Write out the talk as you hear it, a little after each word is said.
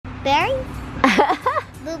Berries?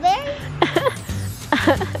 Blueberries?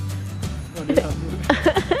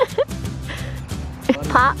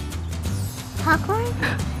 Pop. Popcorn?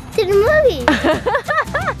 To the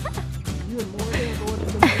movies.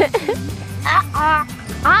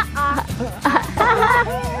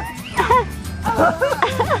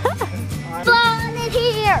 Blowing it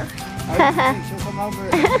here.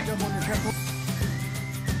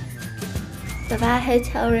 So that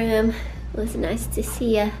hotel room was nice to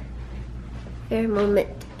see you for a moment.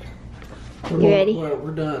 You ready?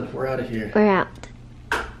 We're done. We're out of here. We're out.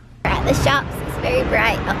 We're at the shops. It's very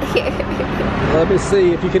bright out here. Let me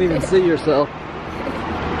see if you can even see yourself. So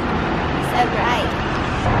bright.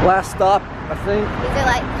 Last stop, I think. These are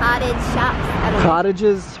like cottage shops. I don't know.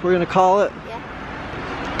 Cottages, we're gonna call it. Yeah.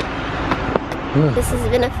 This has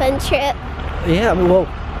been a fun trip. Yeah, I mean, well,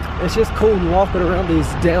 it's just cool walking around these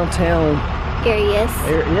downtown Areas.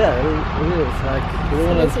 Yeah, it is. Like,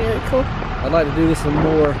 It's really cool. I'd like to do this in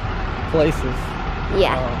more places.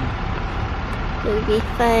 Yeah. It would be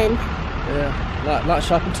fun. Yeah, not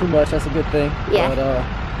shopping too much. That's a good thing. Yeah.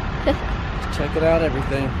 But check it out,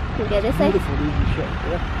 everything. You go this way? Beautiful, easy shop.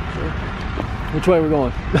 Yeah, sure. Which way are we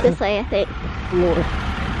going? This way, I think. Yeah,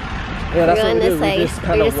 that's We're going what we this do. way. We just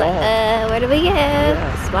kind We're of just walk. like, where do we go?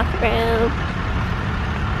 Yeah. Just walk around.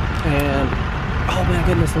 And oh my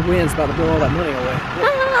goodness, the wind's about to blow all that money away.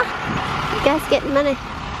 Ah, you guys getting money.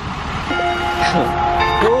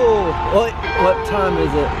 Oh, what time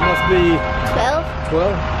is it? Must be 12?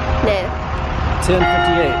 12? No.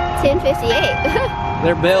 10:58. 10:58.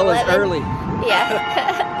 Their bell is 11. early. Yeah.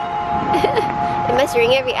 It must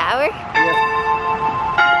ring every hour. Yeah.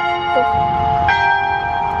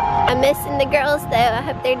 I'm missing the girls though. I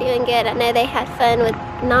hope they're doing good. I know they had fun with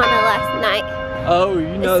Nana last night. Oh,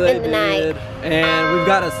 you know they Spend the night. did. And we've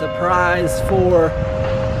got a surprise for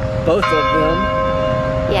both of them.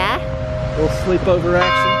 Yeah? A little sleepover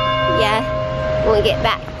action. Yeah. When we get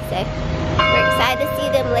back. So we're excited to see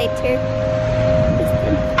them later.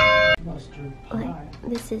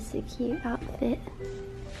 This is a cute outfit.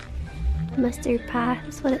 Mustard pie,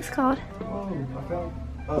 that's what it's called.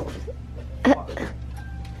 Oh,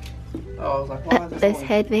 I was like, why is this Those only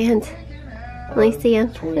headbands. Let me see them.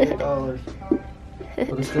 $28?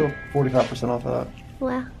 But it's still 45% off of that.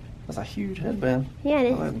 Wow. That's a huge headband. Yeah,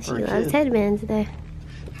 it Oh, is. and She for a loves kid. headbands though.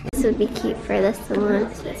 This would be cute for the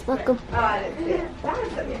salon. So let's welcome.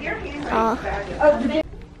 Oh,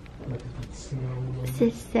 this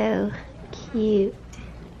is so cute.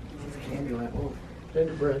 Candyland. Oh,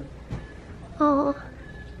 gingerbread. Oh,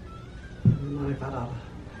 $95.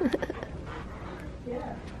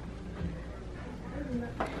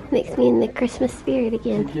 makes me in the Christmas spirit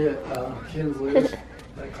again. Get Kinsley's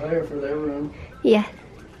and Claire for their room. Yeah,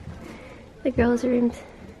 the girls' rooms.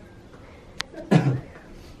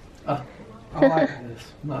 I like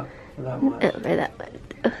this, not for that much. Oh, for that one.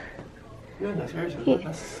 Oh, Goodness gracious, Yeah.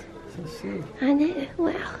 that's so sweet. I know.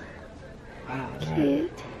 Wow, Wow.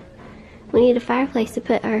 cute. We need a fireplace to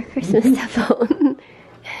put our Christmas stuff on.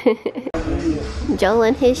 Joel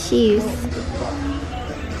and his shoes.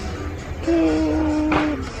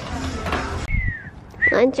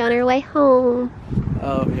 Lunch on our way home.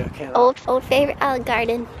 Oh yeah, can't. Old favorite Olive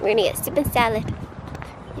Garden. We're gonna get soup and salad.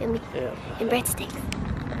 Yummy. Yeah. And breadsticks.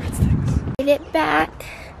 Made it back.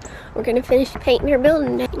 We're gonna finish painting our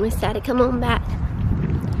building now. We decided to come on back.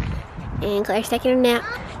 And Claire's taking a nap.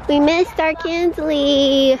 We missed our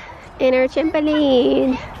Kinsley and our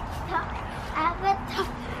trampoline.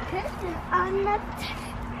 On the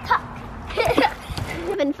top.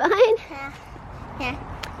 Having fun? Yeah.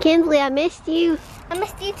 Kinsley, I missed you. I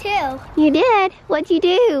missed you too. You did? What'd you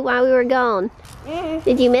do while we were gone?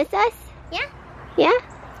 Did you miss us? Yeah. Yeah?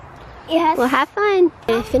 Yes. Well, have fun.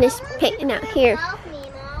 I finished painting out here. I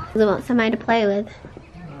want somebody to play with.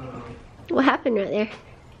 What happened right there?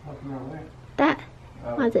 That?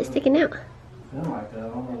 Why is it sticking out?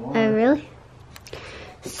 Oh, really?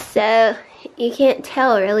 So, you can't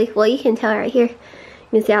tell really. Well, you can tell right here. You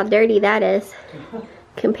can see how dirty that is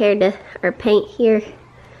compared to our paint here.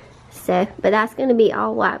 So, but that's going to be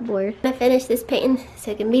all whiteboard. I'm going to finish this painting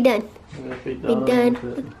so it can be done. Be done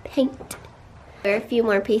with paint. There are a few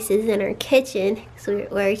more pieces in our kitchen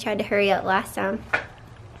where we tried to hurry up last time.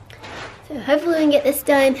 So hopefully we can get this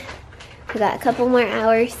done. We got a couple more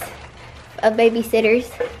hours of babysitters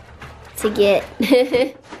to get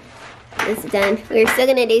this done. We were still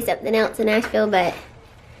gonna do something else in Nashville, but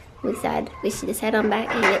we decided we should just head on back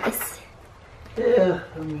and get this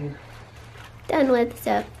done with.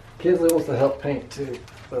 So Kinsley wants to help paint too,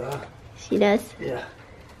 but she does. yeah.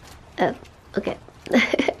 Oh, okay.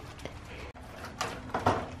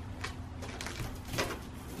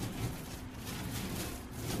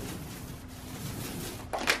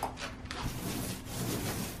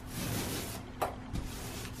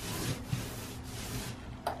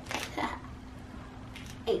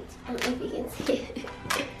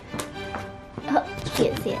 Oh,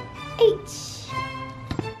 can't see it. H.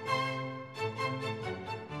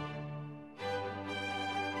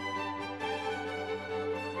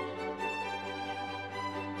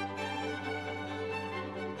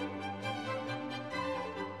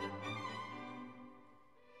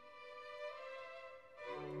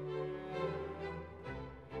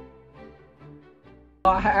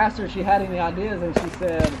 I asked her if she had any ideas, and she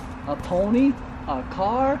said a pony, a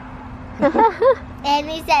car. And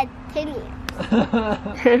he said 10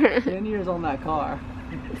 years. 10 years on that car.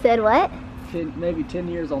 Said what? Maybe 10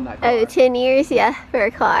 years on that car. Oh, 10 years, yeah, for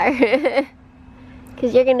a car.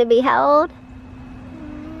 Because you're going to be how old?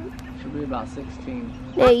 She'll be about 16.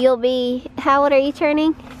 No, you'll be, how old are you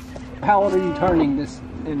turning? How old are you turning this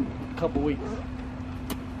in a couple weeks?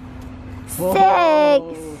 6.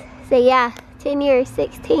 Whoa. So yeah, 10 years,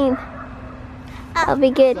 16. I'll be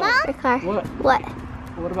good for a car. What? What?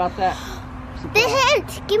 What about that? The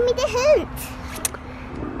hint. Give me the hint.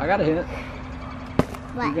 I got a hint.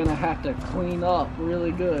 What? You're gonna have to clean up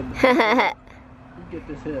really good. You get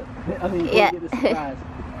this hit. I mean, you Yeah. get this surprise.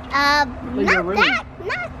 Not your room. that.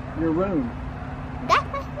 Not Your room. that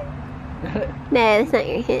hint. No, that's not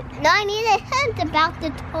your hint. No, I need a hint about the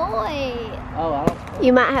toy. Oh, I don't.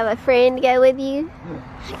 You might have a friend go with you,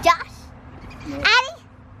 Josh. No. Addie.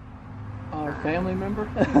 Our family member.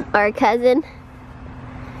 or a cousin,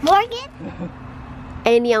 Morgan.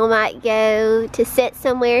 and y'all might go to sit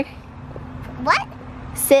somewhere. What?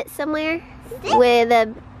 Sit somewhere Sit?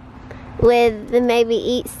 with maybe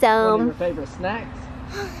eat One of some. your favorite snacks?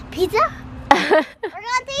 Pizza? We're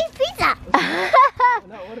gonna taste pizza.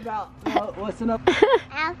 No, what about, what's another?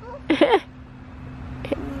 Apple?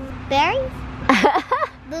 Berries?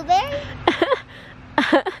 Blueberries?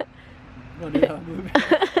 What do you have, blueberries?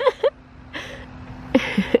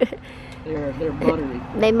 They're buttery.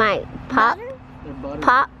 They might pop. Butter? They're buttery.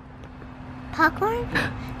 Pop. Popcorn?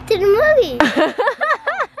 To the movie.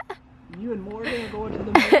 You and Morgan are going to the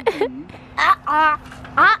movie.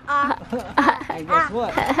 And guess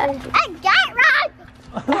what? I got it right.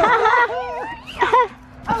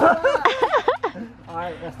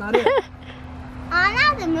 Alright, that's not it.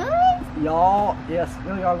 Not the movie? Y'all, yes,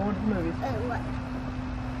 we are going to the movies. What?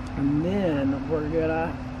 And then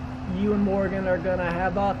you and Morgan are gonna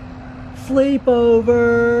have a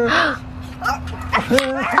sleepover.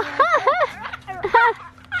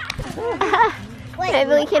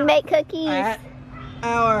 Maybe we can make cookies. At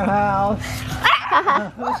our house.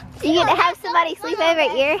 You get to have somebody sleep over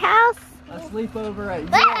at your house? A sleepover at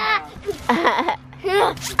your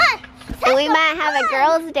house. And we might have a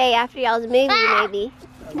girls' day after y'all's movie, maybe.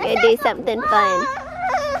 Go do something fun.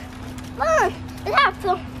 Let's have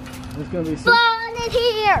some It's gonna be super. fun in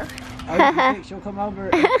here. Oh, you think she'll come over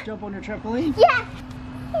and jump on your trampoline? Yeah.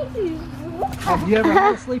 Have you ever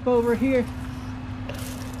had a sleepover here?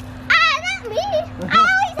 Not me. I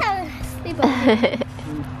always have a sleepover.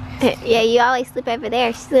 Yeah, you always sleep over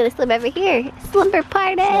there. She's gonna sleep over here. Slumber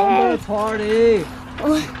party. Slumber party.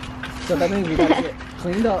 So that means we gotta get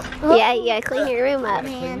cleaned up, Yeah, you gotta clean your room up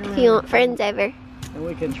clean your if you want friends over. and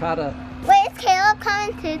we can try to. Wait, is Caleb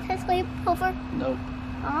coming to sleepover? Nope.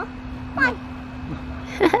 Why?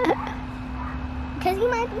 Because he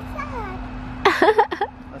might be sad.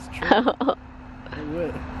 That's true. We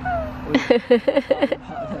would.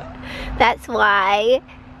 That's why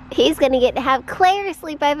he's gonna get to have Claire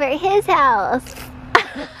sleep over at his house.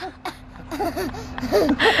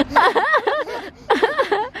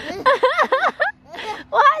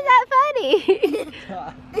 Why is that funny?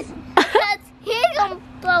 Because he's going to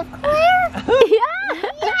blow Claire. Yeah.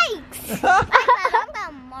 Yikes. I'm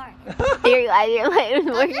about Mark. You're glad you're playing with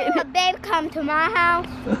Does Morgan. a babe come to my house?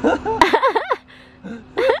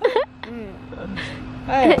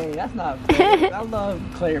 Hey, that's not fair. I love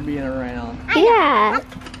Claire being around. Yeah.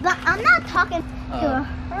 But I'm not talking to Oh.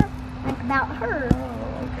 her, like about her.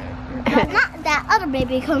 Oh, okay. But not that other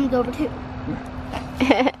baby comes over too.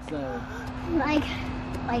 So, Like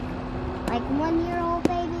 1-year-old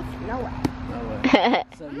babies? No way. no way.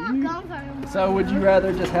 So I'm not you. going for a So would you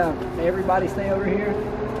rather just have everybody stay over here?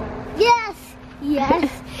 Yes! Yes!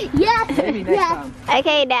 Yes! Maybe next yes. time.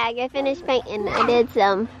 Okay, Dad, go finish painting. I did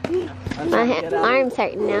some. That's My how you get out. arm's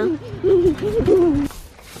hurting now.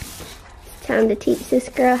 Time to teach this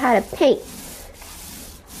girl how to paint.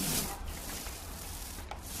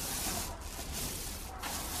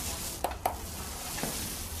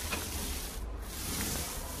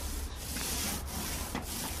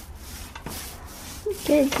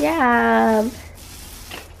 Good job.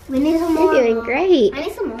 We need some more. You're doing great. I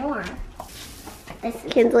need some more. This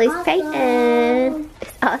is Kinsley's awesome. painting.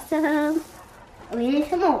 It's awesome. We need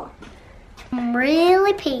some more. I'm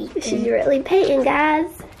really painting. She's really painting, guys.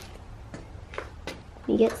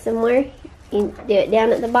 You get some more, you do it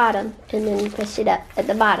down at the bottom and then push it up at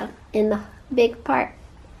the bottom in the big part.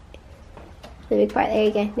 The big part, there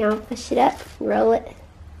you go. Now push it up, roll it.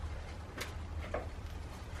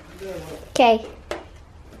 Okay.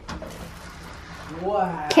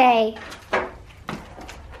 Wow. Okay.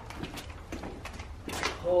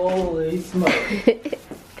 Holy smoke.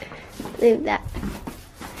 Move that.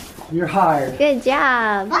 You're hired. Good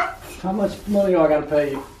job. What? How much money do I gotta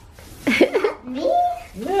pay you? Me?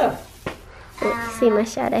 Yeah. Let's see my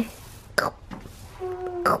shadow.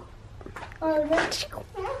 Oh, that's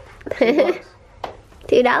 $2?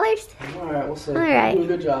 Alright, we'll see. All right. You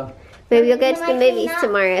do a good job. Maybe you'll go to the movies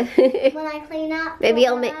tomorrow. when I clean up. Maybe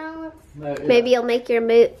you'll make No, yeah. maybe you'll make your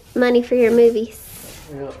money for your movies.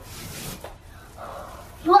 Yeah.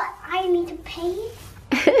 What? I need to pay?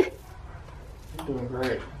 You're doing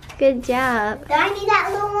great. Good job. Do I need that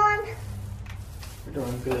little one? You're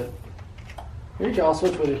doing good. Here you go, I'll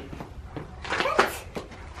switch with you.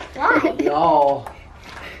 Why? Y'all.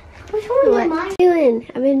 Which one What am I? you doing?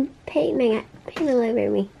 I've been painting. I got paint all over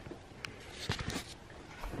me.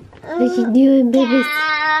 What you doing, babies?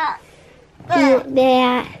 You want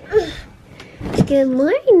that? Good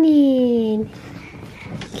morning.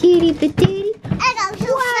 Cutie patootie. I got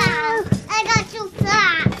too fast. I got too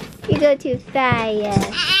fast. You go too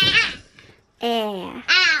fast. Yeah.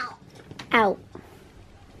 Ow. Out.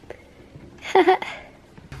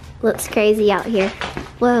 Looks crazy out here.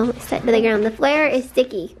 Whoa, it's stuck to the ground. The floor is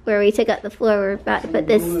sticky. Where we took up the floor, we're about to put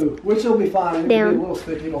this. Blue, which will be fine. It down. can be a little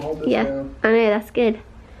sticky to hold this Yeah, down. I know, that's good.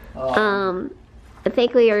 I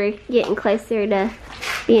think we are getting closer to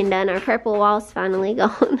being done. Our purple wall's finally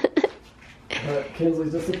gone. But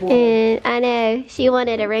Kinsley's disappointed. And I know, she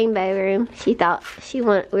wanted a rainbow room. She thought we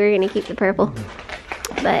were gonna keep the purple.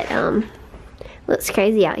 But, looks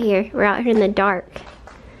crazy out here. We're out here in the dark.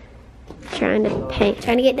 Trying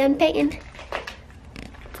to get done painting.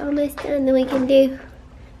 It's almost done, then we can do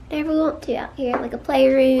whatever we want to out here, like a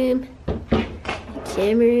playroom, a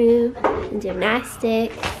gym room, and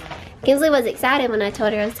gymnastics. Kinsley was excited when I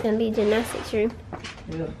told her it was going to be a gymnastics room.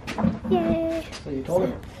 Yeah. Yay. So you told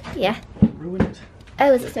her? Yeah. Ruin it.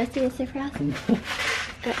 Oh, was it supposed to be a surprise?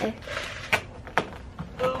 Uh-oh.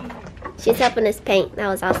 She's helping us paint. That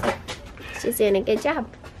was awesome. She's doing a good job.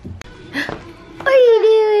 What are you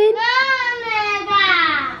doing?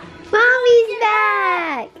 Mommy's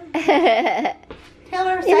back! Tell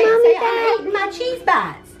her, Is say, Mommy I'm eating my cheese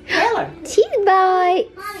bites. Tell her. Cheese bites!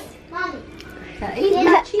 Mommy. I'm eating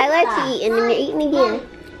my cheese I let bites. you eat and then you're eating again.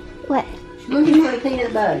 What? She's looking for a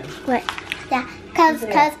peanut butter. What? Yeah, cause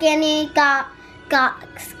Kenny got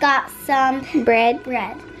some Bread?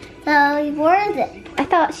 bread. So where is it? I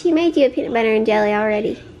thought she made you a peanut butter and jelly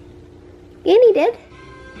already. Annie did.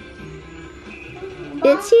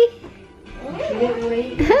 Did she? She didn't want to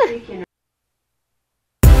eat the chicken.